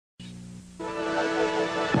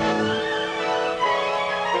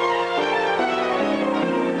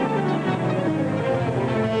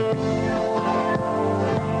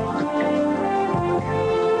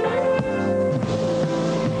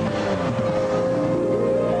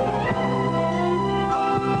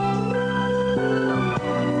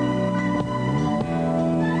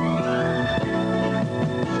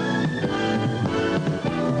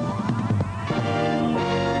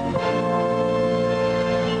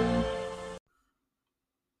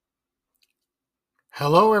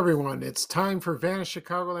Hello, everyone. It's time for Vanished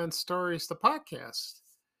Chicagoland Stories, the podcast.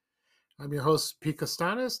 I'm your host, Pete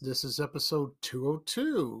Costanis. This is episode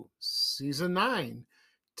 202, season 9.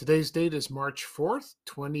 Today's date is March 4th,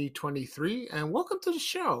 2023, and welcome to the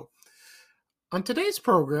show. On today's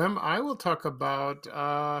program, I will talk about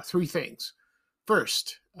three things.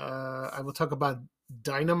 First, I will talk about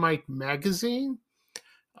Dynamite Magazine.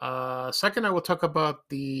 Second, I will talk about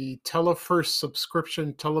the TeleFirst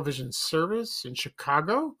subscription television service in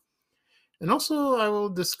Chicago. And also, I will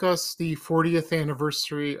discuss the 40th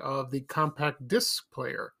anniversary of the compact disc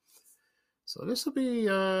player. So this will be,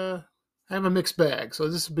 I have a mixed bag, so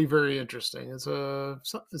this will be very interesting. It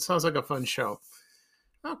sounds like a fun show.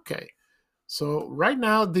 Okay, so right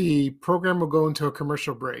now the program will go into a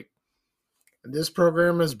commercial break. And this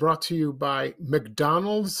program is brought to you by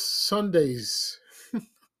McDonald's Sundays.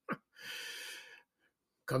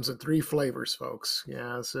 Comes in 3 flavors, folks.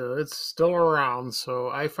 Yeah, so it's still around.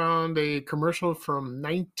 So I found a commercial from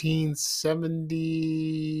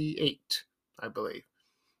 1978, I believe.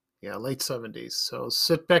 Yeah, late 70s. So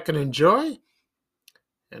sit back and enjoy,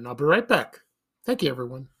 and I'll be right back. Thank you,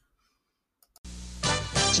 everyone.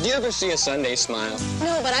 Did you ever see a Sunday smile?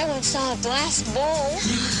 No, but I once saw a glass bowl.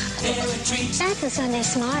 That's a Sunday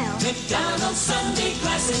smile. McDonald's Sunday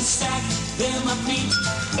glasses, stack them up neat.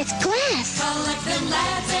 It's glass. Collect them,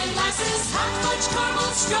 lads and lasses. Hot fudge, caramel,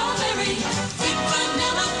 strawberry, thick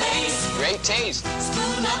vanilla base. Great taste.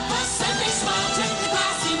 Spoon up a Sunday smile, turn the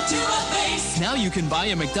glass into a vase. Now you can buy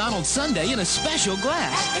a McDonald's sundae in a special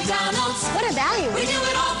glass. At McDonald's, What a value. we do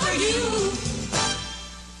it all for you.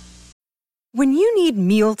 When you need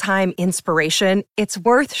mealtime inspiration, it's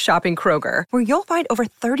worth shopping Kroger, where you'll find over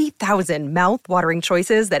 30,000 mouth-watering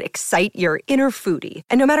choices that excite your inner foodie.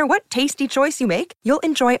 And no matter what tasty choice you make, you'll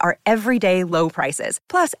enjoy our everyday low prices,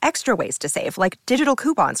 plus extra ways to save, like digital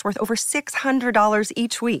coupons worth over $600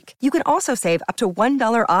 each week. You can also save up to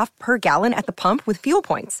 $1 off per gallon at the pump with fuel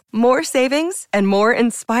points. More savings and more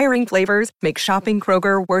inspiring flavors make shopping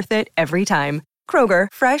Kroger worth it every time. Kroger,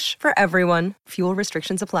 fresh for everyone. Fuel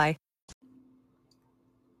restrictions apply.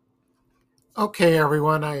 Okay,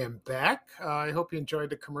 everyone, I am back. I hope you enjoyed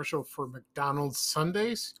the commercial for McDonald's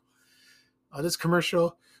Sundays. This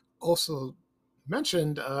commercial also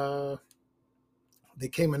mentioned they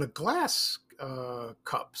came in a glass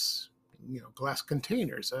cups, glass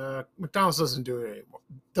containers. McDonald's doesn't do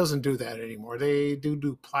that anymore. They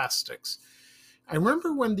do plastics. I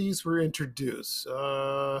remember when these were introduced.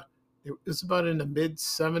 It was about in the mid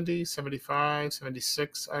 70s, 75,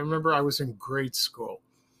 76. I remember I was in grade school.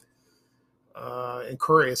 In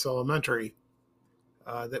Correios Elementary,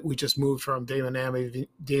 that we just moved from Damon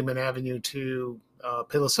Avenue to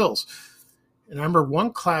Palos Hills. And I remember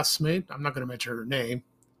one classmate, I'm not going to mention her name,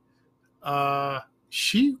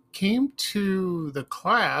 she came to the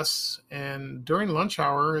class, and during lunch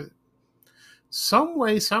hour, some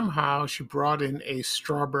way, somehow, she brought in a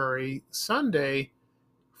strawberry sundae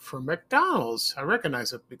from McDonald's. I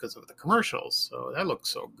recognize it because of the commercials. So that looks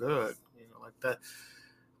so good, like that.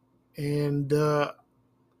 And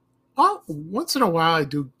once in a while, I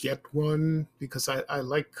do get one because I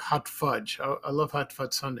like hot fudge. I love hot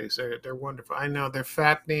fudge sundaes. They're wonderful. I know they're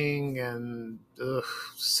fattening and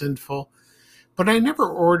sinful, but I never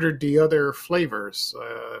ordered the other flavors,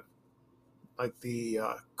 like the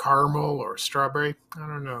caramel or strawberry. I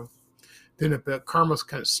don't know. Then caramel's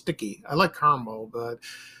kind of sticky. I like caramel, but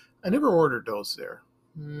I never ordered those there.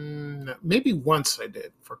 Maybe once I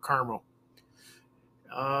did for caramel.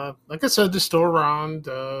 Like I said, they're still around.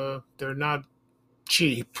 They're not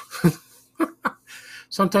cheap.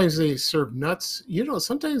 Sometimes they serve nuts.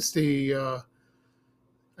 Sometimes I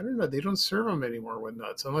don't know, they don't serve them anymore with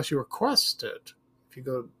nuts unless you request it if you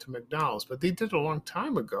go to McDonald's. But they did a long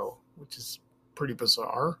time ago, which is pretty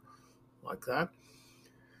bizarre, like that.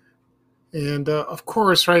 And of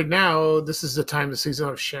course, right now, this is the time of the season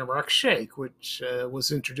of Shamrock Shake, which was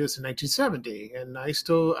introduced in 1970. And I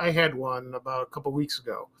had one about a couple weeks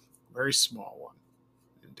ago, very small one,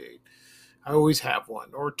 indeed. I always have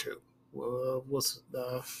one or two. We'll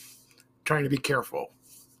trying to be careful.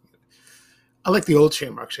 I like the old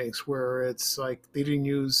Shamrock shakes where it's like they didn't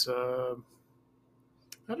use, I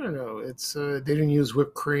don't know, they didn't use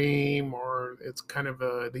whipped cream, or it's kind of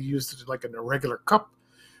they used it like in a regular cup.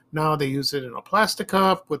 Now they use it in a plastic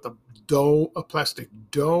cup with a plastic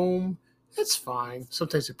dome. It's fine.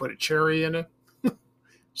 Sometimes they put a cherry in it,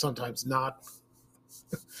 sometimes not.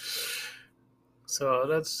 So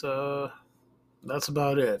that's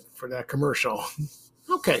about it for that commercial.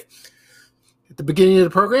 Okay. At the beginning of the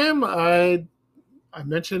program, I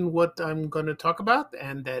mentioned what I'm going to talk about,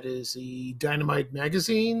 and that is the Dynamite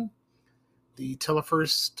Magazine, the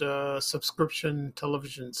TeleFirst subscription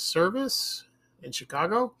television service in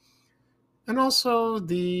Chicago, and also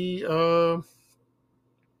the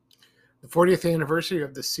 40th anniversary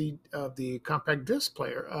of the compact disc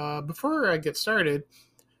player. Before I get started,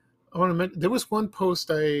 I want to mention there was one post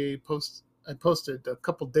I posted a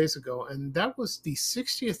couple days ago, and that was the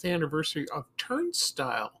 60th anniversary of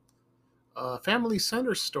Turnstile Family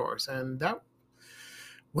Center stores, and that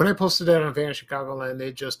when I posted that on Van Chicagoland,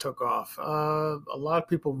 it just took off. A lot of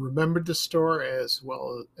people remembered the store as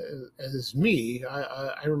well as me.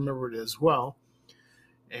 I remember it as well,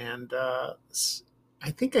 and I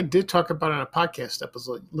think I did talk about it on a podcast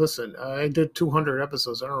episode. Listen, I did 200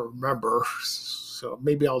 episodes. I don't remember, so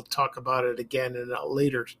maybe I'll talk about it again in a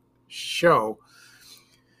later show.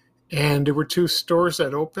 And there were two stores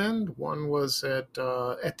that opened. One was at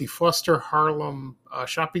the Foster Harlem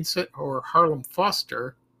Shopping Center, or Harlem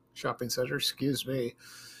Foster Shopping Center, excuse me.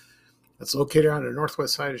 It's located on the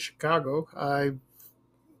northwest side of Chicago. I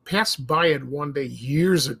passed by it one day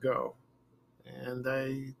years ago, and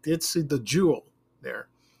I did see the Jewel there,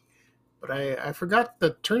 but I forgot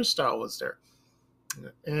the Turnstile was there.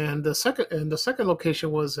 And the second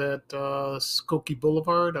location was at Skokie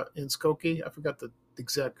Boulevard in Skokie. I forgot the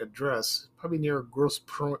exact address, probably near Grosse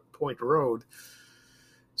Point Road.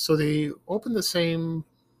 So they opened the same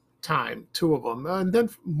time, two of them, and then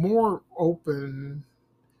more open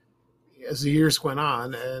as the years went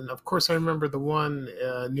on. And of course, I remember the one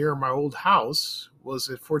near my old house was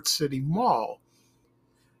at Fort City Mall,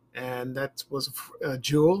 and that was a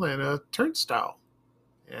Jewel and a Turnstile.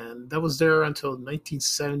 And that was there until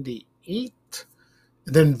 1978.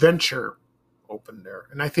 And then Venture opened there.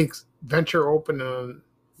 And I think Venture opened on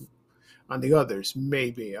the others,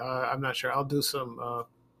 maybe. I'm not sure. I'll do some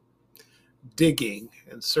digging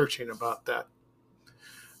and searching about that.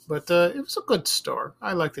 But it was a good store.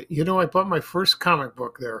 I liked it. You know, I bought my first comic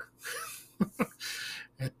book there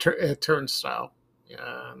at Turnstile.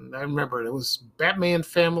 And I remember it was Batman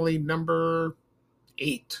Family number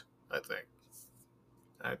 8, I think.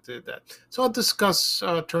 I did that. So I'll discuss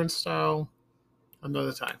Turnstile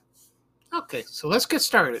another time. Okay, so let's get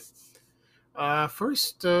started.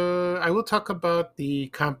 First, I will talk about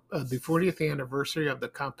the 40th anniversary of the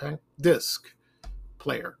compact disc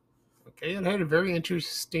player. Okay, it had a very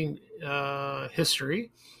interesting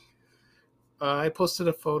history. I posted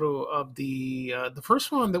a photo of the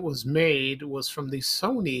first one that was made was from the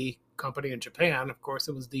Sony company in Japan. Of course,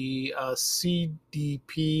 it was the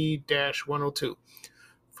CDP-102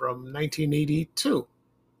 from 1982.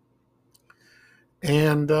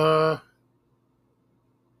 And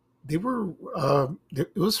they were,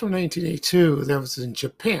 it was from 1982. That was in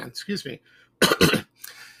Japan, excuse me.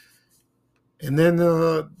 And then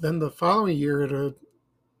the following year,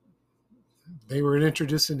 they were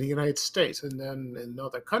introduced in the United States and then in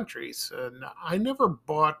other countries. And I never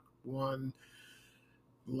bought one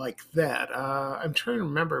like that. I'm trying to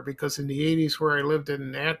remember, because in the 80s where I lived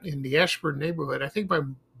in the Ashburn neighborhood, I think my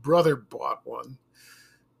brother bought one,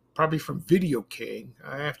 probably from Video King.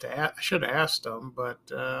 I should have asked him, but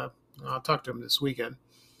I'll talk to him this weekend.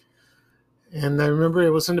 And I remember it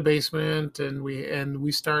was in the basement, and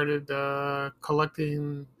we started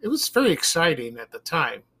collecting. It was very exciting at the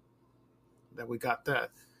time that we got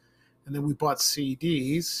that. And then we bought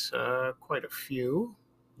CDs, quite a few.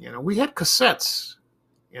 You know, we had cassettes,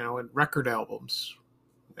 you know, and record albums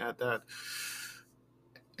at that.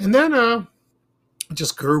 And then it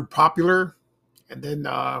just grew popular. And then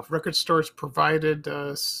record stores provided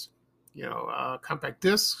us, you know, compact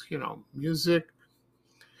discs, you know, music,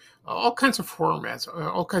 all kinds of formats,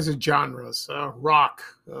 all kinds of genres, rock,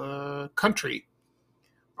 country,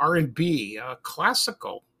 R&B,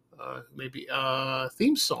 classical, maybe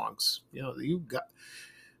theme songs. You know, you got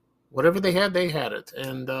whatever they had it.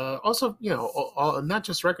 And also, you know, not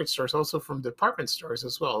just record stores, also from department stores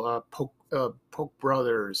as well. Polk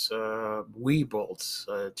Brothers, Weebles,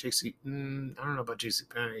 JC. I don't know about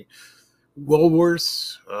JCPenney,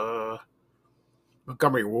 Woolworths,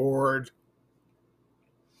 Montgomery Ward.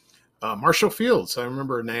 Marshall Fields. I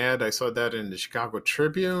remember an ad. I saw that in the Chicago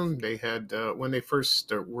Tribune. They had, when they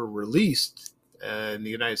first were released in the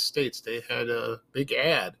United States, they had a big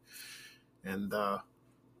ad. And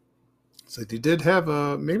so they did have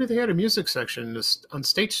maybe they had a music section on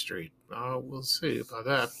State Street. We'll see about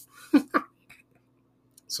that.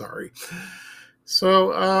 Sorry.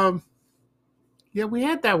 So, yeah, we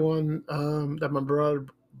had that one that my brother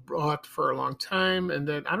brought for a long time, and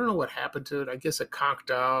then I don't know what happened to it. I guess it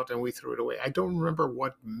conked out and we threw it away. I don't remember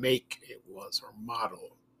what make it was or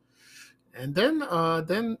model. And then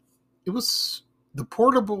it was the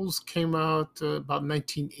portables came out about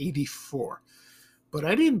 1984, but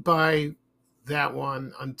I didn't buy that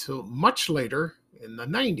one until much later in the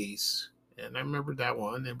 90s. And I remember that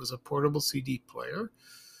one. It was a portable CD player,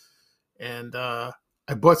 and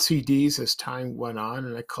I bought CDs as time went on,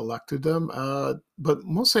 and I collected them. But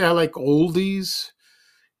mostly I like oldies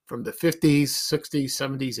from the 50s, 60s,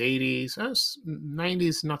 70s, 80s,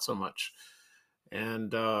 90s, not so much.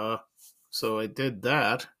 And so I did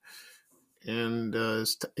that. And I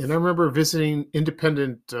remember visiting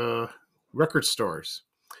independent record stores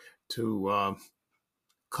to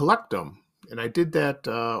collect them. And I did that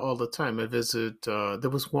all the time. I visit, there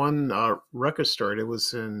was one record store. It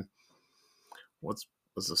was in, what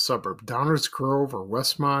was the suburb? Downers Grove or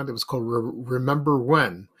Westmont. It was called Remember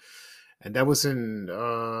When. And that was on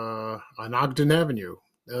Ogden Avenue.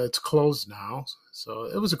 It's closed now. So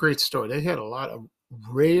it was a great store. They had a lot of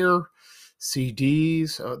rare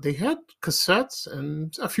CDs. They had cassettes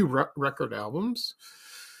and a few record albums.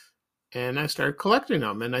 And I started collecting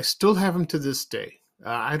them. And I still have them to this day.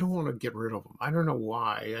 I don't want to get rid of them. I don't know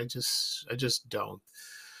why. I just don't.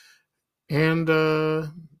 And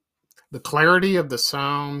the clarity of the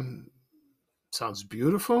sound sounds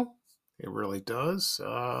beautiful. It really does.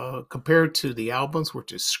 Compared to the albums,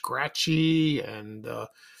 which is scratchy and,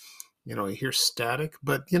 you hear static.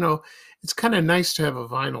 But, it's kind of nice to have a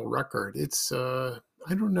vinyl record. It's, I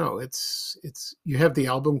don't know. It's you have the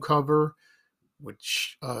album cover,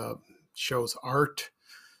 which shows art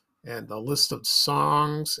and the list of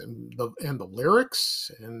songs and the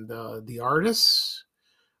lyrics and the artists.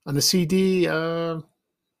 On the CD,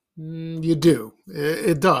 you do.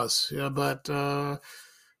 It does, yeah, but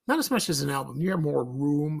not as much as an album. You have more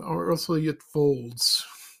room, or also it folds,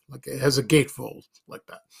 like it has a gatefold like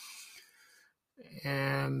that.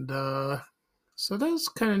 And so that's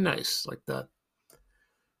kind of nice, like that.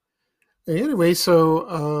 Anyway,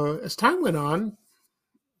 so as time went on,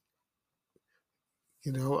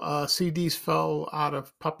 CDs fell out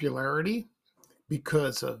of popularity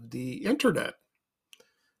because of the internet.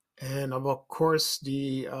 And of course,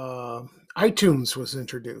 the iTunes was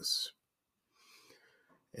introduced.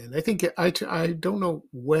 And I think I don't know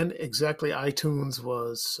when exactly iTunes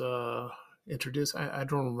was introduced. I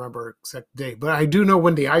don't remember exact date, but I do know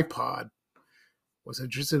when the iPod was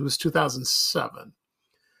introduced. It was 2007.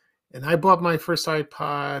 And I bought my first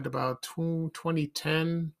iPod about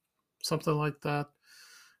 2010, something like that.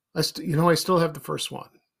 I still have the first one.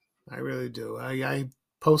 I really do. I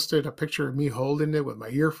posted a picture of me holding it with my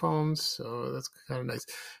earphones, so that's kind of nice.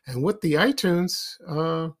 And with the iTunes,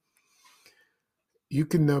 you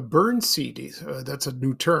can burn CDs. That's a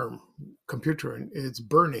new term, computer, and it's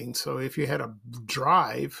burning. So if you had a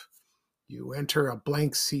drive, you enter a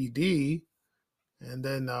blank CD, and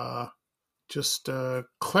then just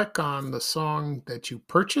click on the song that you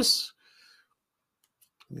purchase,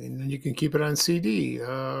 and then you can keep it on CD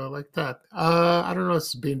like that. I don't know if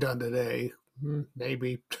it's being done today.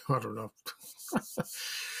 Maybe. I don't know.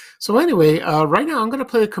 So anyway, right now I'm going to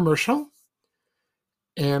play a commercial.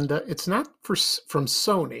 And it's not from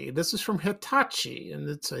Sony. This is from Hitachi. And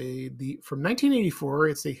it's from 1984.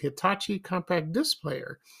 It's a Hitachi compact disc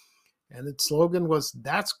player. And its slogan was,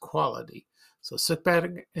 "That's quality." So sit back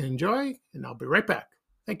and enjoy, and I'll be right back.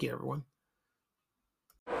 Thank you, everyone.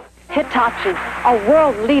 Hitachi, a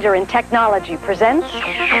world leader in technology, presents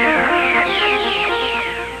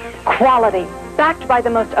quality, backed by the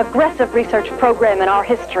most aggressive research program in our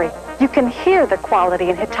history. You can hear the quality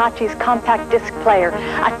in Hitachi's compact disc player,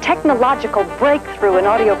 a technological breakthrough in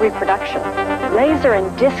audio reproduction. Laser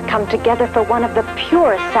and disc come together for one of the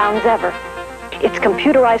purest sounds ever. Its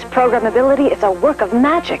computerized programmability is a work of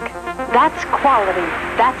magic. That's quality.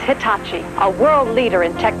 That's Hitachi, a world leader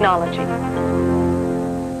in technology.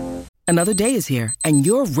 Another day is here, and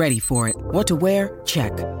you're ready for it. What to wear?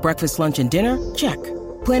 Check. Breakfast, lunch, and dinner? Check.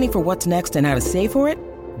 Planning for what's next and how to save for it?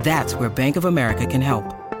 That's where Bank of America can help.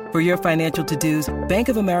 For your financial to-dos, Bank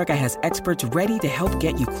of America has experts ready to help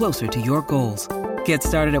get you closer to your goals. Get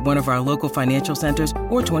started at one of our local financial centers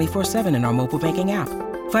or 24/7 in our mobile banking app.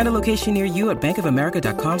 Find a location near you at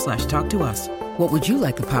bankofamerica.com/talktous. What would you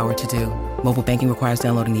like the power to do? Mobile banking requires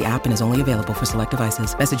downloading the app and is only available for select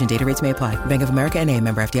devices. Message and data rates may apply. Bank of America N.A.,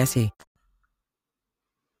 member FDIC.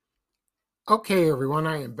 Okay, everyone,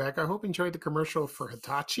 I am back. I hope you enjoyed the commercial for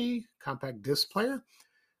Hitachi compact disc player.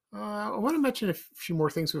 I want to mention a few more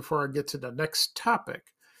things before I get to the next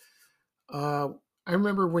topic. I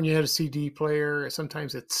remember when you had a CD player,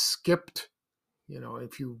 sometimes it skipped.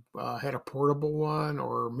 If you had a portable one,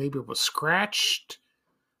 or maybe it was scratched,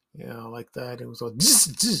 like that. It was like,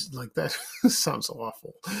 zzz, like that. Sounds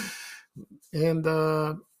awful. And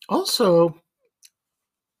also,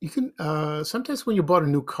 you can sometimes when you bought a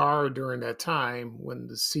new car during that time, when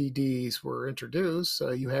the CDs were introduced,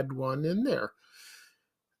 you had one in there.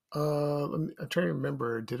 I'm trying to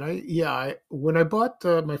remember. When I bought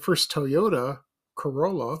my first Toyota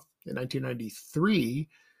Corolla in 1993,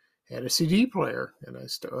 had a CD player, and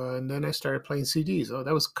then I started playing CDs. Oh,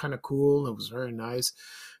 that was kind of cool. It was very nice.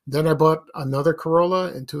 Then I bought another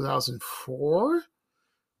Corolla in 2004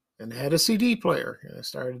 and had a CD player, and I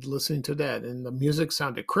started listening to that, and the music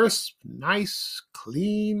sounded crisp, nice,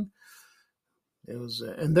 clean. It was,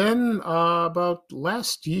 and then about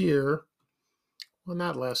last year, well,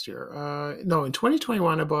 not last year, no, in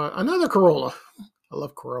 2021, I bought another Corolla. I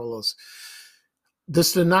love Corollas.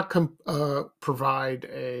 This did not provide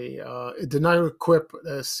it did not equip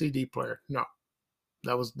a CD player. No,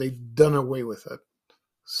 they've done away with it.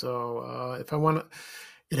 So if I want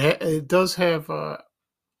to, it does have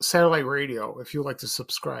satellite radio if you like to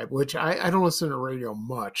subscribe, which I don't listen to radio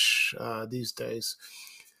much these days.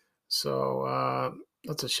 So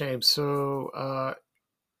that's a shame. So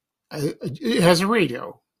it has a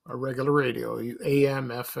radio, a regular radio, AM,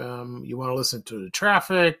 FM. You want to listen to the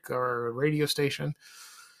traffic or a radio station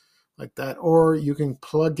like that, or you can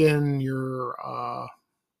plug in your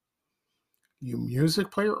music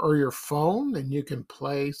player or your phone, and you can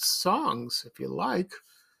play songs if you like.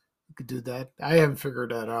 You could do that. I haven't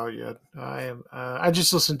figured that out yet. I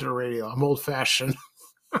just listen to the radio. I'm old fashioned.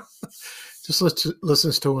 Just I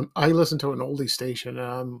listen to an oldie station, and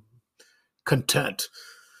I'm content.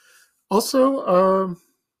 Also,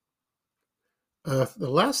 the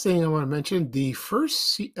last thing I want to mention, the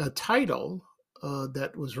first title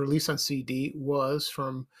that was released on CD was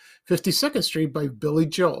from 52nd Street by Billy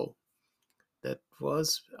Joel. That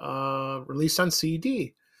was released on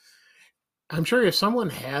CD. I'm sure if someone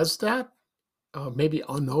has that, maybe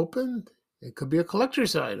unopened, it could be a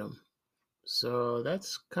collector's item. So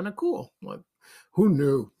that's kind of cool. Like, who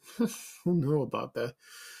knew? Who knew about that?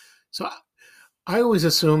 So I always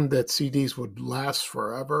assumed that CDs would last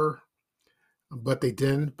forever, but they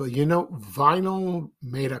didn't. But vinyl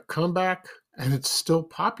made a comeback, and it's still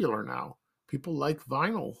popular now. People like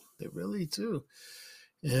vinyl. They really do.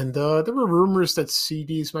 And there were rumors that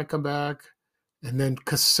CDs might come back, and then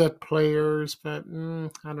cassette players, but I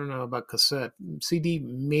don't know about cassette. CD,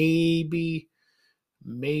 maybe.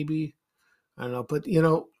 I don't know. But,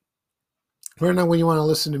 right now when you want to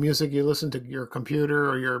listen to music, you listen to your computer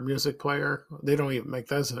or your music player. They don't even make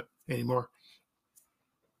those anymore.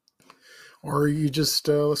 Or you just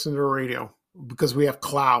listen to the radio, because we have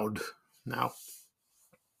cloud now.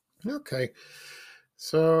 Okay.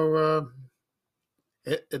 So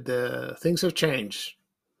the things have changed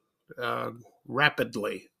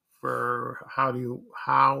rapidly for how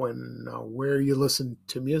and where you listen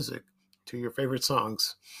to music, to your favorite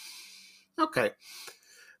songs. Okay.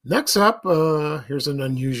 Next up, here's an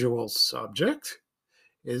unusual subject,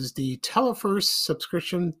 is the Telefirst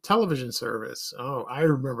subscription television service. Oh, I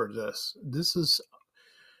remember this. This is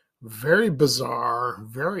very bizarre,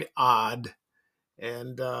 very odd,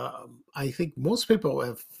 and I think most people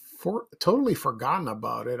have totally forgotten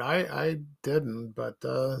about it. I didn't, but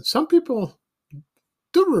some people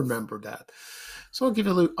do remember that. So I'll give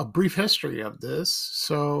you a brief history of this.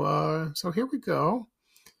 So here we go.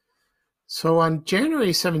 So on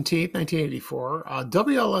January 17th, 1984,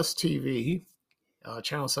 WLS-TV,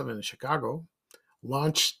 Channel 7 in Chicago,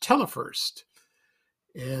 launched Telefirst.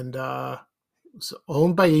 And it was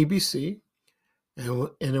owned by ABC, and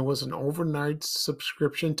it was an overnight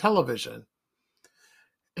subscription television.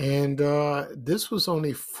 And this was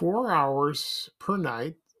only 4 hours per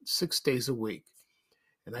night, 6 days a week.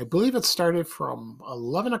 And I believe it started from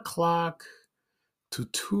 11 o'clock to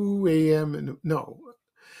 2 a.m. No,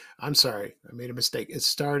 I'm sorry, I made a mistake. It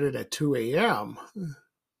started at 2 a.m.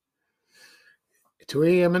 2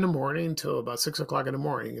 a.m. in the morning until about 6 o'clock in the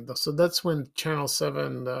morning. So that's when Channel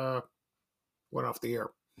 7 went off the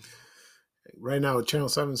air. Right now, Channel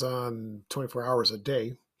 7's on 24 hours a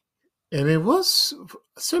day. And it was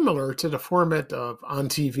similar to the format of On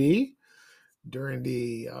TV, during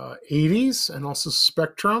the 80s, and also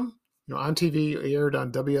Spectrum. On TV, aired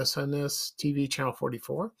on WSNS TV channel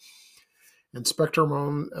 44, and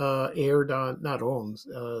Spectrum aired on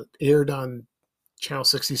channel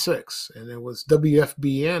 66, and it was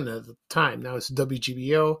WFBN at the time. Now it's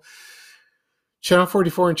WGBO. Channel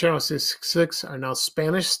 44 and channel 66 are now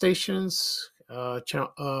Spanish stations.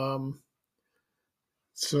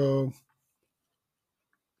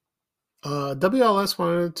 WLS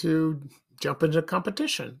wanted to jump into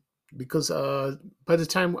competition because by the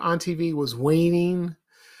time On TV was waning,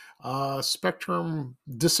 Spectrum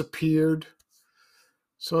disappeared.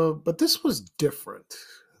 But this was different,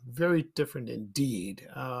 very different indeed.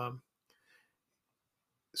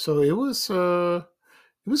 So it was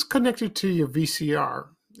connected to your VCR.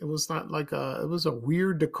 It was not like it was a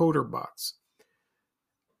weird decoder box.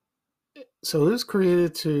 So it was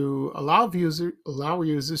created to allow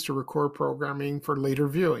users to record programming for later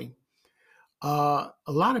viewing.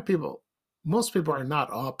 Most people are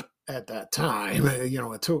not up at that time, at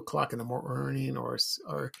 2:00 in the morning or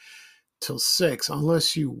till 6,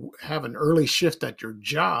 unless you have an early shift at your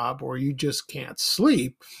job or you just can't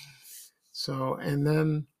sleep. So, and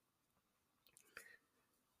then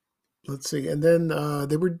let's see, and then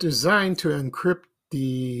they were designed to encrypt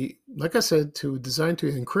the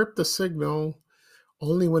signal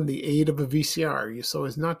only when the aid of a VCR. So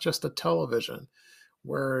it's not just a television.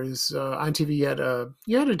 Whereas on TV you had a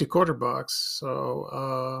decoder box,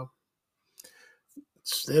 so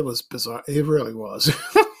it was bizarre. It really was.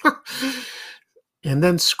 And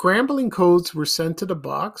then scrambling codes were sent to the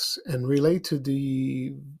box and relayed to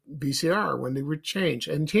the VCR when they were changed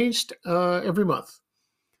every month.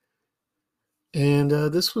 And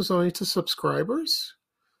this was only to subscribers,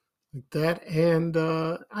 like that. And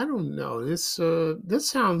I don't know. This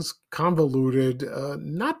sounds convoluted,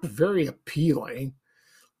 not very appealing.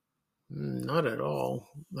 Not at all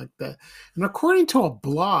like that. And according to a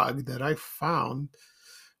blog that I found,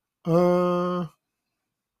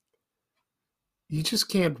 you just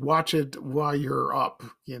can't watch it while you're up.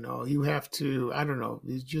 You have to, I don't know,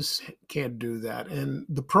 you just can't do that. And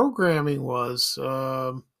the programming was,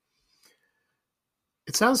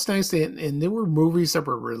 it sounds nice. And there were movies that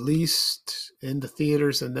were released in the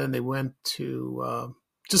theaters, and then they went to,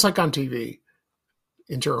 just like on TV,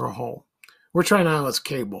 into your home. We're trying out as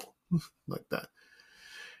cable. Like that.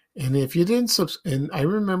 And if you didn't and I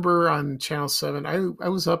remember on channel 7, I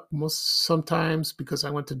was up sometimes because I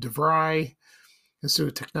went to DeVry Institute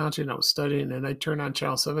of Technology and I was studying, and I turned on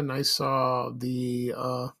channel 7 and I saw the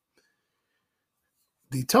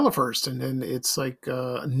Telefirst, and then it's like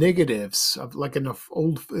negatives of like in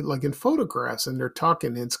photographs, and they're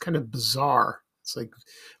talking, and it's kind of bizarre. It's like,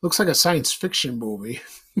 looks like a science fiction movie.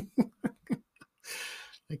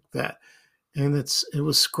 Like that. And it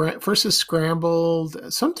was first it's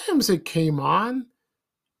scrambled. Sometimes it came on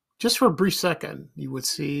just for a brief second. You would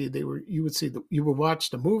watch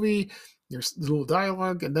the movie. There's a little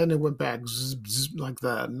dialogue, and then it went back like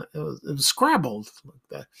that. And it was scrambled like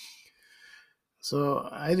that. So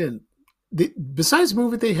I didn't. Besides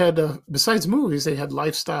movies, they had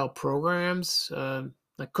lifestyle programs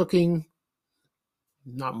like cooking.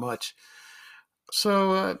 Not much.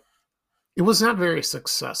 So it was not very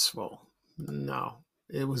successful. No,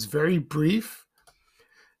 it was very brief,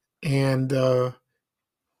 and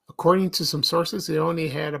according to some sources, they only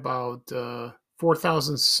had about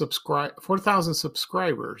 4,000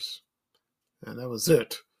 subscribers, and that was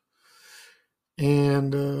it.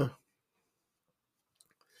 And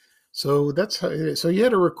so that's how. So you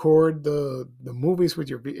had to record the movies with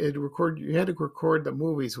your. You had to record the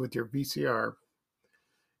movies with your VCR,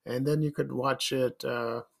 and then you could watch it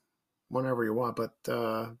whenever you want. But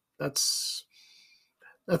that's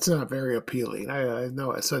not very appealing. I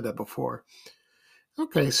know I said that before.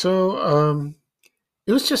 Okay, so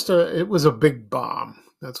it was a big bomb.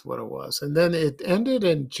 That's what it was. And then it ended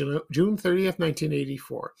in June 30th,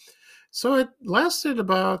 1984. So it lasted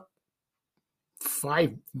about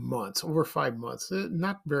 5 months, over 5 months,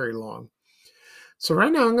 not very long. So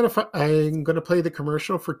right now I'm going to play the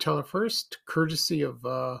commercial for Telefirst, courtesy of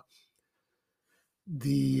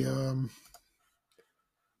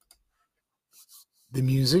the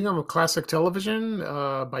Museum of Classic Television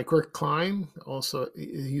by Rick Klein. Also,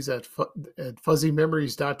 he's at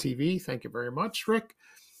fuzzymemories.tv. Thank you very much, Rick.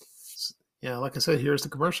 Yeah, like I said, here's the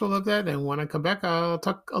commercial of that. And when I come back, I'll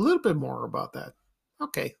talk a little bit more about that.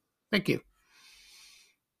 Okay, thank you.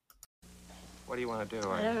 What do you want to do?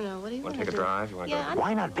 I don't know. What do you want to do? Take a drive? You want to go?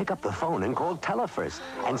 Why not pick up the phone and call Telefirst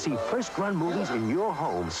and see first-run movies in your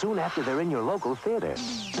home soon after they're in your local theater?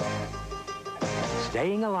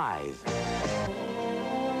 Staying Alive.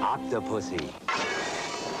 Octopussy.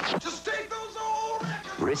 Just take those old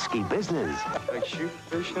records. Risky Business. Like shoot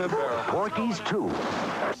fish in a barrel. Porky's 2.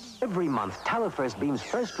 Every month, Telefirst beams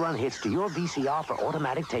first-run hits to your VCR for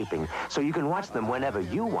automatic taping, so you can watch them whenever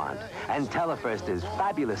you want. And Telefirst is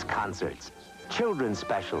fabulous concerts, children's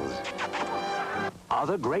specials,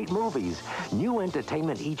 other great movies, new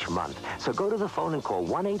entertainment each month. So go to the phone and call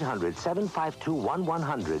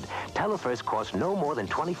 1-800-752-1100. Telefirst costs no more than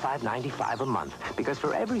 $25.95 a month, because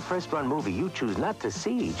for every first-run movie you choose not to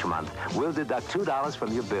see each month, we'll deduct $2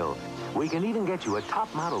 from your bill. We can even get you a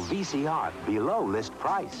top-model VCR below list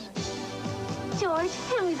price. George,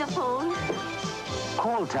 hand me the phone.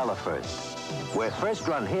 Call Telefirst, where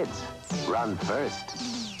first-run hits run first.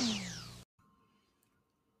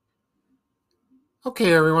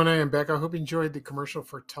 Okay, everyone, I am back. I hope you enjoyed the commercial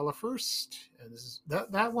for Telefirst. And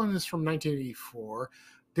that one is from 1984.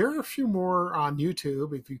 There are a few more on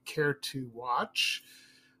YouTube if you care to watch.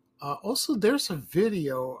 Also, there's a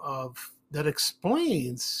video that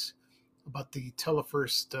explains about the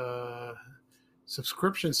Telefirst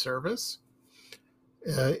subscription service.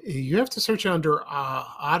 You have to search under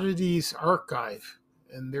Oddities Archive,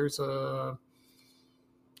 and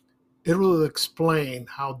it will explain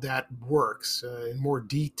how that works in more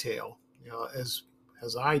detail, as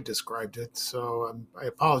I described it. So I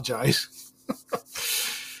apologize.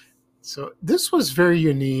 So this was very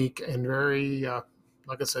unique and very,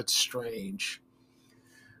 like I said, strange.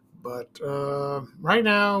 But right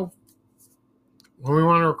now, when we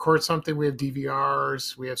want to record something, we have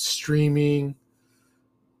DVRs, we have streaming.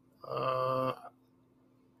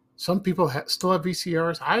 Some people still have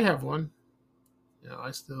VCRs. I have one.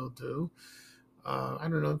 I still do. I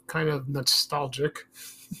don't know, kind of nostalgic.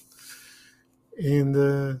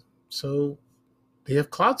 And so they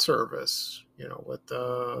have cloud service, with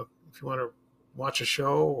if you want to watch a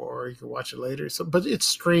show, or you can watch it later. So, but it's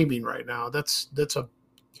streaming right now. That's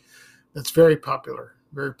very popular.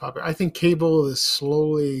 Very popular. I think cable is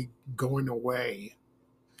slowly going away.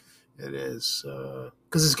 It is,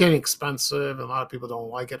 because it's getting expensive, and a lot of people don't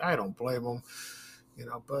like it. I don't blame them,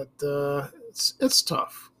 but it's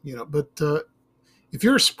tough, But if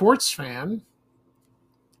you're a sports fan,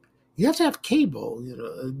 you have to have cable,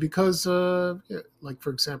 because, like, for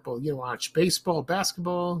example, you watch baseball,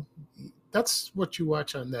 basketball. That's what you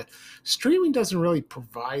watch on that. Streaming doesn't really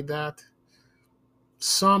provide that.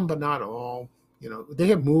 Some, but not all. They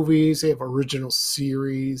have movies, they have original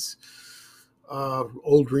series,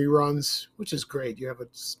 old reruns, which is great. You have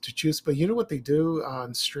it to choose. But you know what they do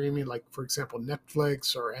on streaming, like, for example,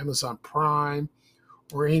 Netflix or Amazon Prime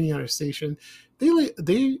or any other station?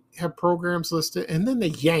 They have programs listed, and then they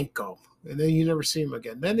yank them, and then you never see them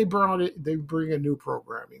again. Then they bring a new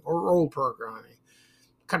programming or old programming.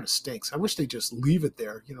 Kind of stinks. I wish they just leave it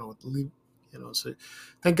there, so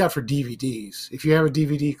thank God for DVDs. If you have a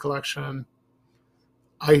DVD collection,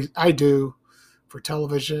 I do, for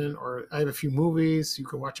television, or I have a few movies, you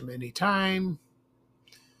can watch them anytime,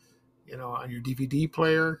 on your DVD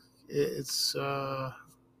player. It's,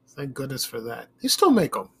 thank goodness for that. They still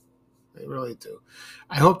make them. They really do.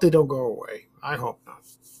 I hope they don't go away. I hope not.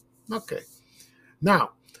 Okay.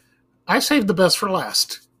 Now, I saved the best for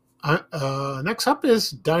last. Next up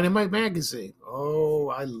is Dynamite Magazine. Oh,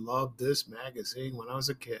 I loved this magazine when I was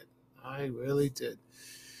a kid. I really did.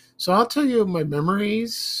 So I'll tell you my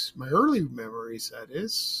memories, my early memories, that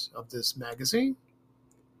is, of this magazine,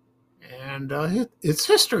 and its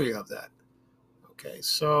history of that. Okay,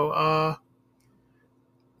 so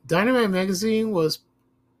Dynamite Magazine was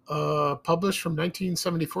published from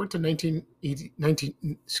 1974 to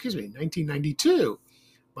 1992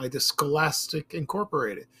 by the Scholastic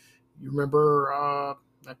Incorporated. You remember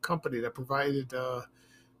that company that provided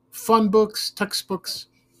fun books, textbooks.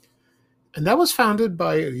 And that was founded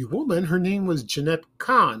by a woman. Her name was Jeanette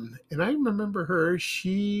Kahn. And I remember her.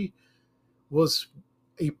 She was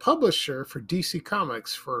a publisher for DC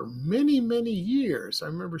Comics for many, many years. I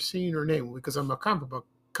remember seeing her name because I'm a comic book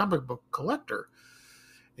collector.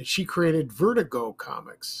 And she created Vertigo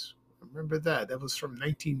Comics. I remember that. That was from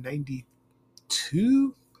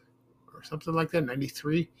 1992 or something like that,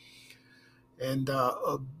 93. And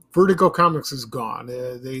Vertigo Comics is gone.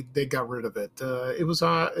 They got rid of it. It was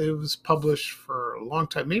published for a long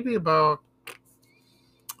time, maybe about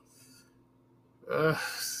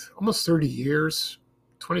almost 30 years,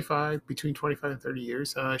 between 25 and 30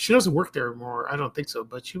 years. She doesn't work there anymore. I don't think so,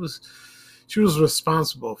 but she was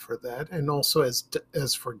responsible for that, and also as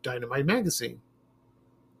for Dynamite Magazine.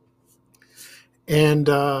 And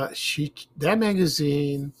that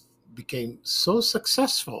magazine became so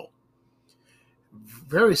successful.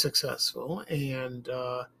 Very successful, and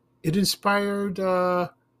it inspired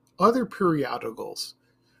other periodicals,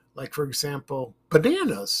 like, for example,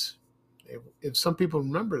 Bananas. If some people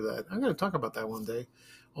remember that, I'm going to talk about that one day.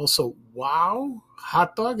 Also, Wow,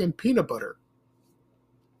 Hot Dog, and Peanut Butter.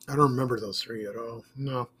 I don't remember those three at all.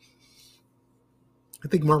 No. I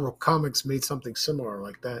think Marvel Comics made something similar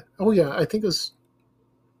like that. Oh, yeah, I think it was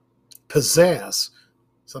Pizzazz,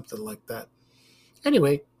 something like that.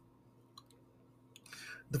 Anyway,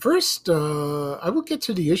 the first, I will get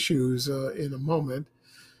to the issues in a moment.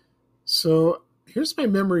 So here's my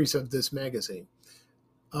memories of this magazine.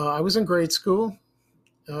 I was in grade school,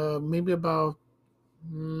 maybe about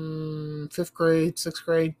 5th grade, 6th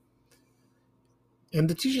grade. And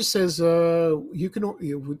the teacher says, you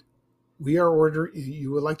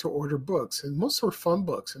would like to order books. And most were fun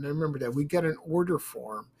books. And I remember that we got an order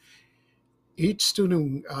form. Each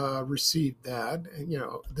student received that. And,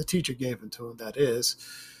 the teacher gave them to them, that is.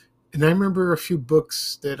 And I remember a few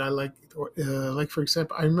books that I liked. Like, for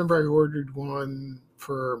example, I remember I ordered one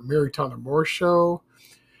for Mary Tyler Moore Show.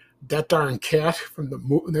 That Darn Cat from the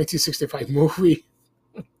 1965 movie.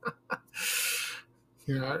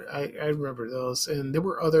 I remember those. And there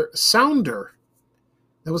were other. Sounder.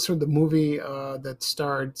 That was from the movie that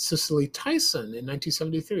starred Cicely Tyson in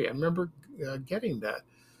 1973. I remember getting that.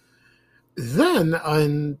 Then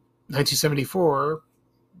in 1974,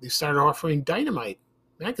 they started offering Dynamite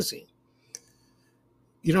magazine.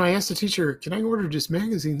 I asked the teacher, can I order this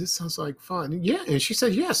magazine? This sounds like fun. Yeah, and she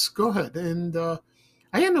said, yes, go ahead. And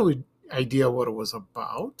I had no idea what it was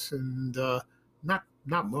about, and not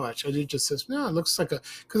much. I just says, no, it looks like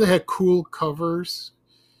because it had cool covers.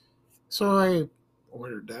 So I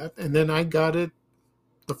ordered that, and then I got it,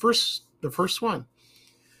 the first one,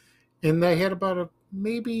 and I had about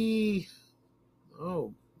maybe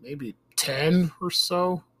 10 or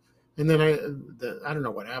so, and then I don't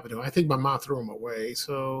know what happened to them. I think my mom threw them away.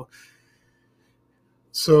 So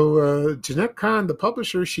Jeanette Kahn, the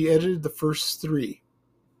publisher, she edited the first 3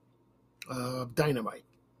 Dynamite,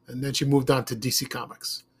 and then she moved on to DC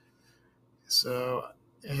Comics. So,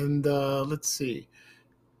 and let's see.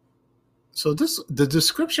 So the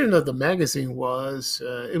description of the magazine was,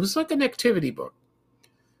 it was like an activity book.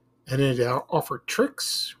 And it offered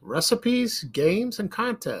tricks, recipes, games, and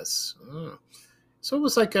contests. So it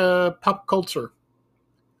was like a pop culture,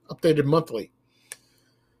 updated monthly.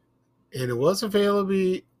 And it was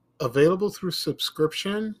available through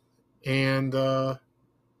subscription, and not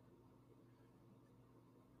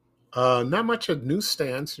much at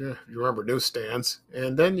newsstands. You remember newsstands.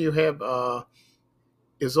 And then you have...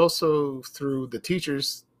 is also through the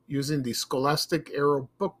teachers using the Scholastic Arrow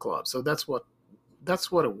Book Club. So that's what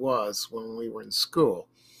it was when we were in school,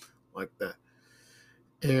 like that.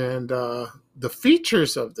 And the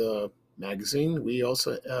features of the magazine, we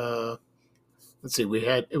also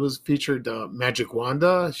it was featured Magic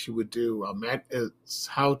Wanda. She would do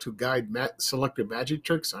how to guide selected magic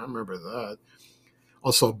tricks. I remember that.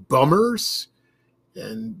 Also Bummers,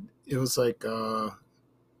 and it was like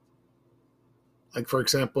for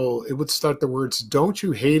example, it would start the words "Don't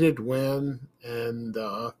you hate it when?" and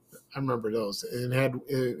I remember those. And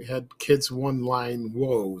it had kids one-line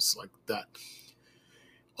woes like that.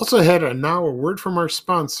 Also had now a word from our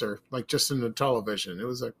sponsor, like just in the television. It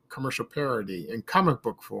was a commercial parody in comic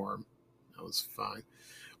book form. That was fine.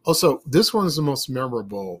 Also, this one is the most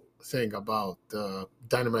memorable thing about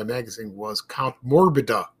Dynamite magazine was Count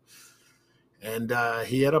Morbida. And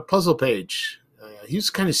he had a puzzle page. He was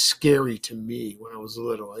kind of scary to me when I was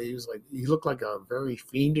little. He looked like a very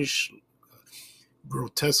fiendish,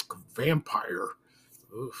 grotesque vampire.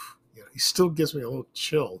 Oof. He still gives me a little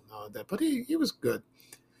chill now and then, but he was good.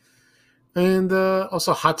 And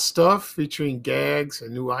also Hot Stuff, featuring gags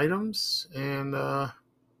and new items. And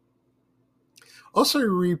also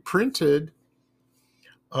reprinted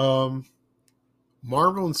Marvel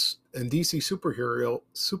and DC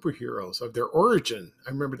superheroes of their origin.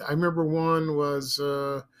 I remember one was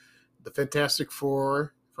the Fantastic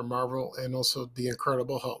Four from Marvel, and also the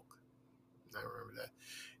Incredible Hulk. I remember that.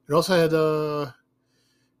 It also had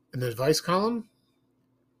an advice column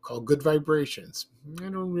called Good Vibrations. I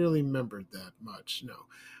don't really remember that much, no.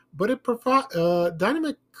 But it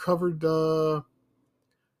Dynamite covered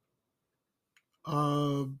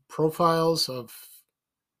profiles of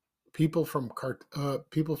people from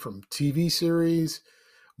TV series,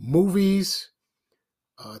 movies,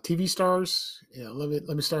 TV stars. Yeah,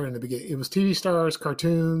 let me start in the beginning. It was TV stars,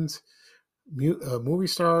 cartoons, movie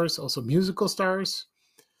stars, also musical stars.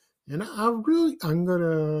 And I'm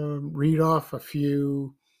gonna read off a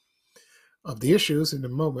few of the issues in a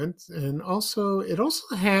moment. And also, it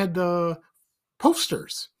also had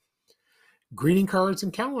posters. greeting cards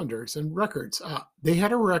and calendars and records. They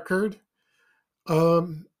had a record.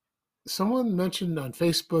 Someone mentioned on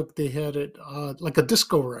Facebook they had it like a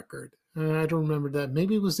disco record. I don't remember that.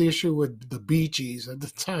 Maybe it was the issue with the Bee Gees at the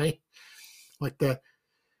time, like that.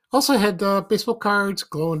 Also had baseball cards,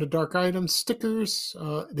 glow-in-the-dark items, stickers.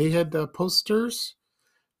 They had posters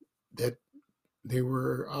that they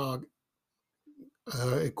were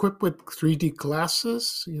equipped with 3D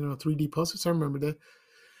glasses, 3D posters. I remember that.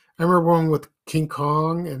 I remember one with King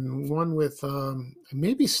Kong and one with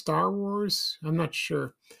maybe Star Wars. I'm not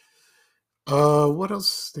sure. What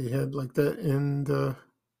else they had like that? And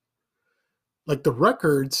like the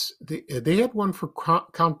records, they had one for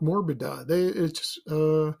Count Morbida.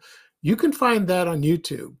 You can find that on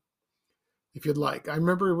YouTube if you'd like. I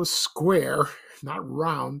remember it was square, not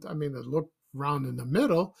round. I mean, it looked round in the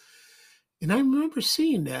middle. And I remember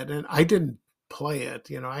seeing that, and I didn't play it.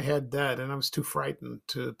 I had that, and I was too frightened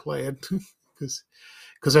to play it because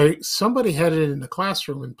somebody had it in the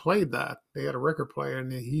classroom and played that. They had a record player,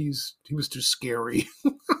 and he was too scary,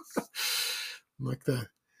 like that.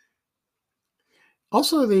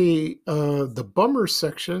 Also, the bummer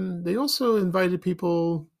section, they also invited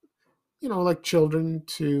people, like children,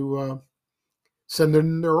 to send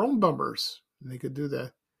in their own bummers, and they could do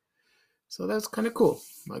that. So that's kind of cool,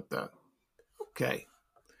 like that. Okay,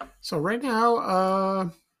 so right now,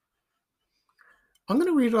 I'm going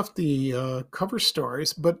to read off the cover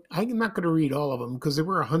stories, but I'm not going to read all of them because there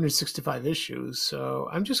were 165 issues. So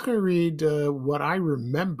I'm just going to read what I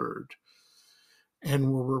remembered and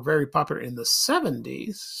were very popular in the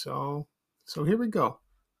 70s. So here we go.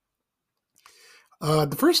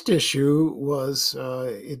 The first issue was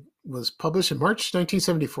it was published in March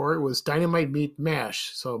 1974. It was Dynamite Meet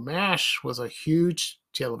MASH. So MASH was a huge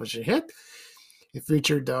television hit. It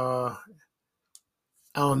featured Alan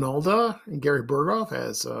Alda and Gary Burghoff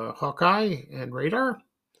as Hawkeye and Radar.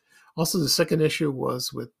 Also, the second issue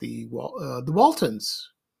was with the Waltons,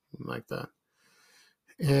 like that.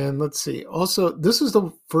 And let's see. Also, this is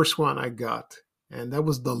the first one I got, and that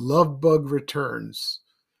was The Love Bug Returns.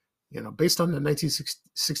 Based on the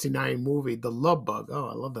 1969 movie, The Love Bug. Oh,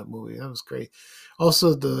 I love that movie. That was great.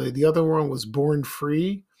 Also, the other one was Born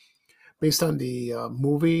Free, based on the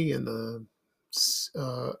movie and the.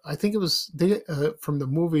 I think it was from the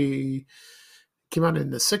movie, came out in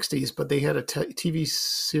the 60s, but they had a TV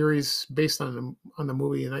series based on the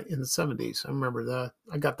movie in the 70s. I remember that.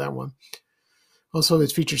 I got that one. Also,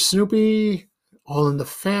 it features Snoopy, All in the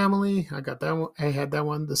Family. I got that one. I had that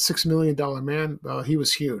one. The $6 Million Man. He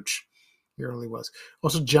was huge. He really was.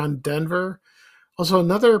 Also, John Denver. Also,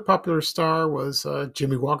 another popular star was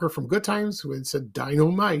Jimmy Walker from Good Times, who had said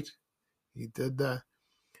Dynamite. He did that.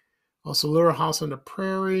 Also, Little House on the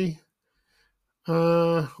Prairie.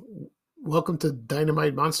 Welcome to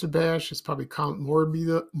Dynamite Monster Bash. It's probably Count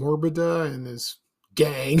Morbida and his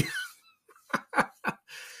gang.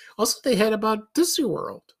 Also, they had about Disney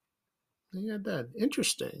World. They had that.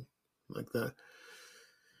 Interesting. Like that.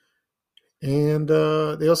 And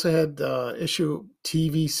they also had issue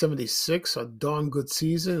TV 76, A Dawn Good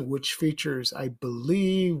Season, which features, I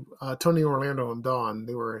believe, Tony Orlando and Dawn.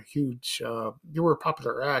 They were a huge, they were a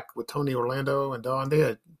popular act with Tony Orlando and Dawn. They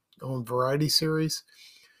had their own variety series.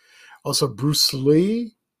 Also, Bruce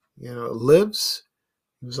Lee, Lives.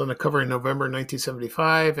 He was on the cover in November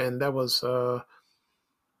 1975, and that was,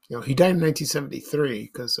 he died in 1973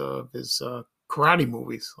 because of his karate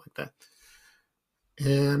movies like that.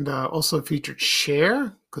 And also featured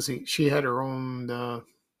Cher, because she had her own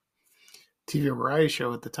TV variety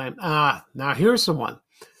show at the time. Now here's the one.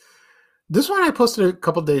 This one I posted a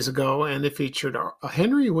couple days ago, and it featured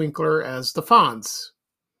Henry Winkler as the Fonz.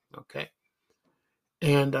 Okay.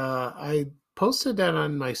 And I posted that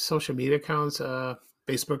on my social media accounts,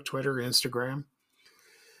 Facebook, Twitter, Instagram.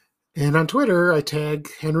 And on Twitter, I tag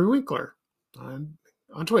Henry Winkler on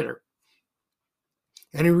Twitter.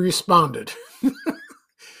 And he responded.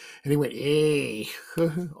 And he went, hey,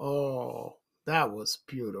 oh, that was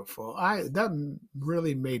beautiful. That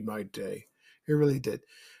really made my day. It really did.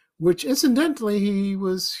 Which, incidentally, he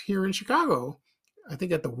was here in Chicago, I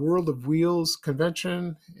think at the World of Wheels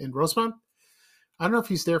convention in Rosemont. I don't know if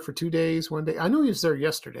he's there for 2 days, 1 day. I know he was there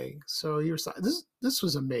yesterday. So he was, this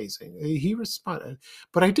was amazing. He responded.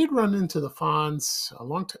 But I did run into the Fonz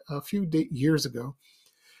a few years ago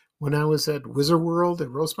when I was at Wizard World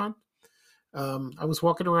at Rosemont. I was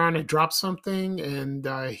walking around, I dropped something, and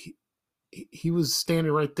he was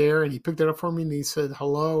standing right there, and he picked it up for me, and he said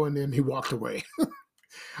hello, and then he walked away.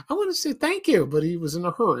 I want to say thank you, but he was in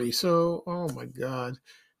a hurry. So, oh my God,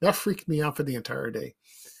 that freaked me out for the entire day.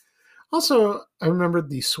 Also, I remember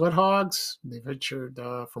the Sweat Hogs. They featured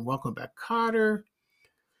from Welcome Back, Kotter.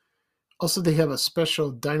 Also, they have a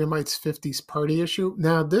special Dynamite's 50s party issue.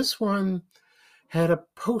 Now, this one had a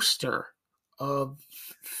poster of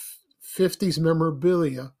 50s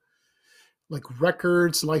memorabilia, like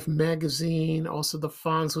records, Life magazine. Also, the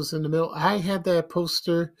Fonz was in the middle. I had that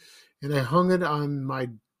poster, and I hung it on my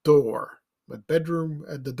door, my bedroom,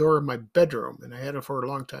 at the door of my bedroom, and I had it for a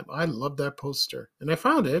long time. I loved that poster, and I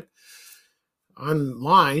found it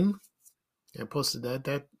online. I posted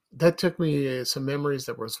that. That took me some memories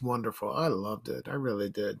that was wonderful. I loved it. I really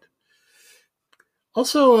did.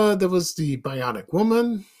 Also, there was the Bionic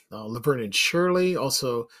Woman, Laverne and Shirley.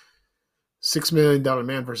 Also, $6 Million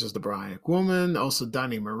Man versus the Bionic Woman. Also,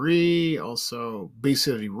 Donnie Marie. Also, Bay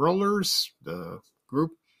City Rollers, the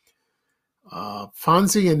group.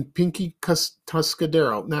 Fonzie and Pinky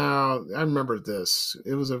Tuscadero. Now, I remember this.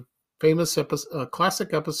 It was a famous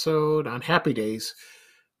classic episode on Happy Days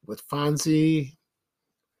with Fonzie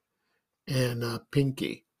and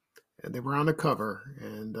Pinky, and they were on the cover,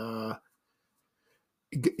 and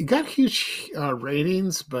it got huge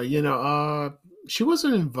ratings, but she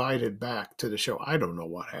wasn't invited back to the show. I don't know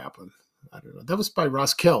what happened. I don't know. That was by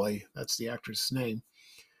Ross Kelly. That's the actress' name,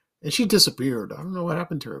 and she disappeared. I don't know what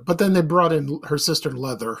happened to her. But then they brought in her sister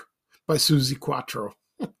Leather by Susie Quattro.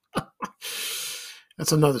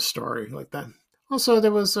 That's another story like that. Also,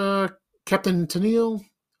 there was Captain Tennille,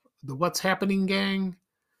 the What's Happening Gang.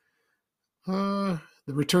 The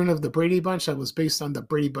Return of the Brady Bunch, that was based on the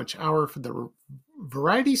Brady Bunch Hour for the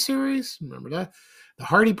Variety series. Remember that? The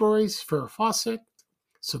Hardy Boys, Farrah Fawcett,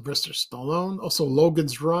 Sylvester Stallone. Also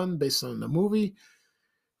Logan's Run, based on the movie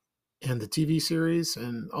and the TV series.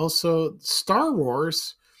 And also Star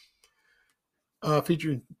Wars,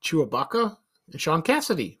 featuring Chewbacca and Sean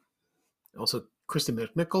Cassidy. Also Kristen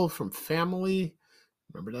McNichol from Family.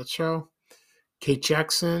 Remember that show? Kate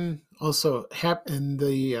Jackson, also in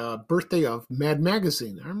the birthday of Mad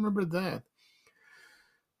Magazine. I remember that.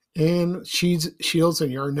 And Shields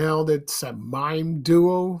and Yarnell, that's a mime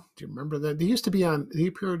duo. Do you remember that? They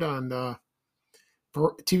appeared on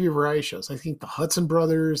TV variety shows. I think the Hudson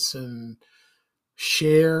Brothers and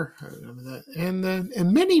Cher. I remember that. And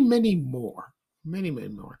many, many more. Many, many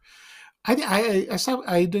more.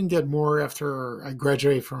 I didn't get more after I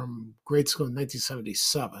graduated from grade school in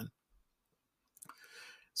 1977.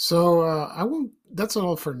 So I won't. That's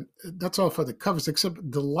all for the covers.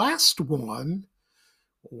 Except the last one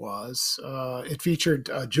was it featured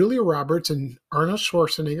Julia Roberts and Arnold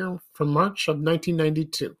Schwarzenegger from March of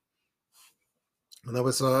 1992, and that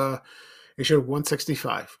was issue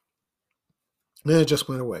 165. And it just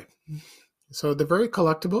went away. So they're very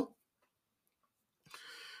collectible,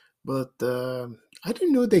 but I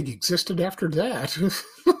didn't know they existed after that.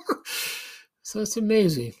 So it's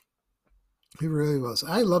amazing. It really was.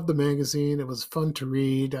 I loved the magazine. It was fun to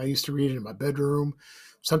read. I used to read it in my bedroom,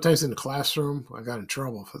 sometimes in the classroom. I got in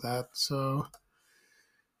trouble for that. So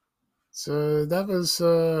that was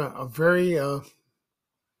a very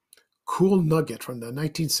cool nugget from the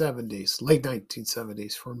 1970s, late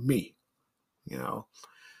 1970s for me.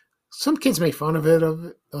 Some kids make fun of it,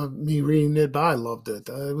 of me reading it, but I loved it.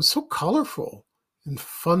 It was so colorful and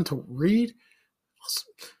fun to read.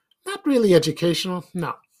 Not really educational.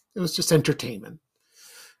 No. It was just entertainment.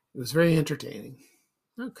 It was very entertaining.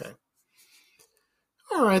 Okay.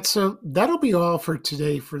 All right, so that'll be all for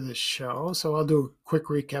today for this show. So I'll do a quick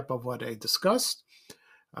recap of what I discussed.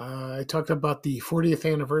 I talked about the 40th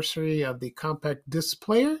anniversary of the compact disc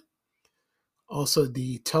player, also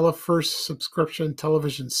the TeleFirst subscription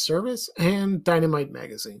television service, and Dynamite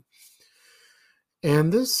Magazine.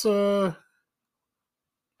 And this podcast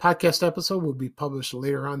episode will be published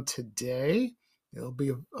later on today. It'll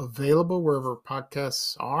be available wherever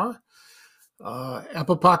podcasts are.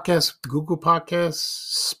 Apple Podcasts, Google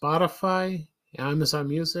Podcasts, Spotify, Amazon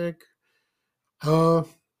Music. Also,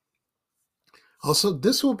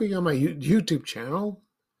 this will be on my YouTube channel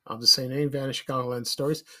of the same name, Vanishing Chicagoland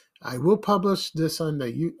Stories. I will publish this on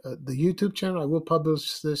the YouTube channel. I will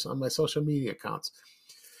publish this on my social media accounts.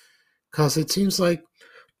 Because it seems like,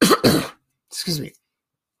 excuse me,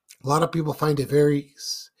 a lot of people find it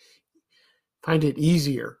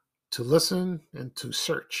easier to listen and to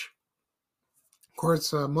search. Of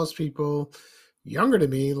course, most people younger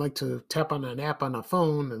than me like to tap on an app on a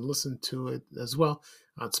phone and listen to it as well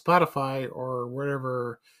on Spotify or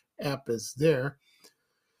whatever app is there.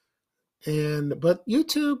 But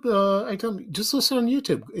YouTube, I tell them, just listen on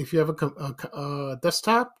YouTube. If you have a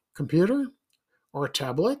desktop computer or a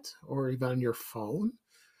tablet or even on your phone,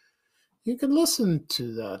 you can listen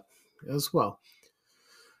to that as well.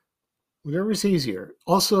 Whatever's easier.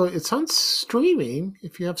 Also, it's on streaming.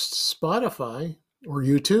 If you have Spotify or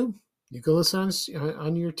YouTube, you can listen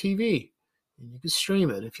on your TV, and you can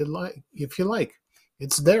stream it if you like.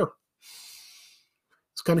 It's there.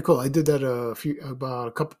 It's kind of cool. I did that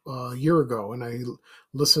a year ago, and I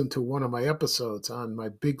listened to one of my episodes on my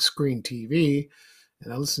big screen TV,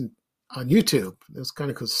 and I listened on YouTube. It was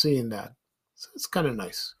kind of cool seeing that. So it's kind of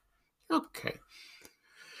nice. Okay.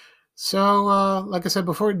 So, like I said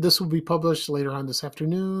before, this will be published later on this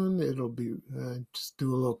afternoon. It'll be just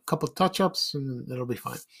do a couple touch-ups, and it'll be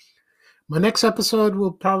fine. My next episode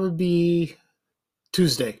will probably be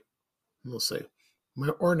Tuesday. We'll see.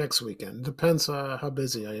 Or next weekend. Depends how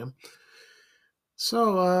busy I am.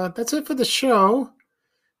 So, that's it for the show.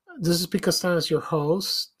 This is Pete Costanas, your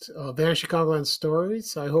host of Vanishing Chicagoland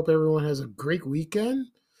Stories. I hope everyone has a great weekend.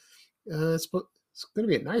 It's going to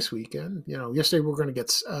be a nice weekend. Yesterday we were going to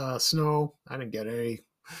get snow. I didn't get any.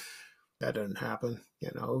 That didn't happen.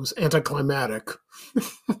 It was anticlimactic.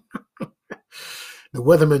 The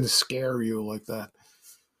weathermen scare you like that.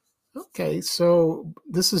 Okay, so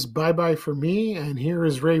this is bye-bye for me, and here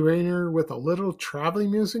is Ray Rayner with a little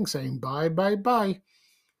traveling music saying bye, bye, bye.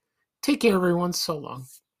 Take care, everyone. So long.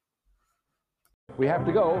 We have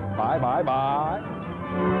to go. Bye, bye, bye.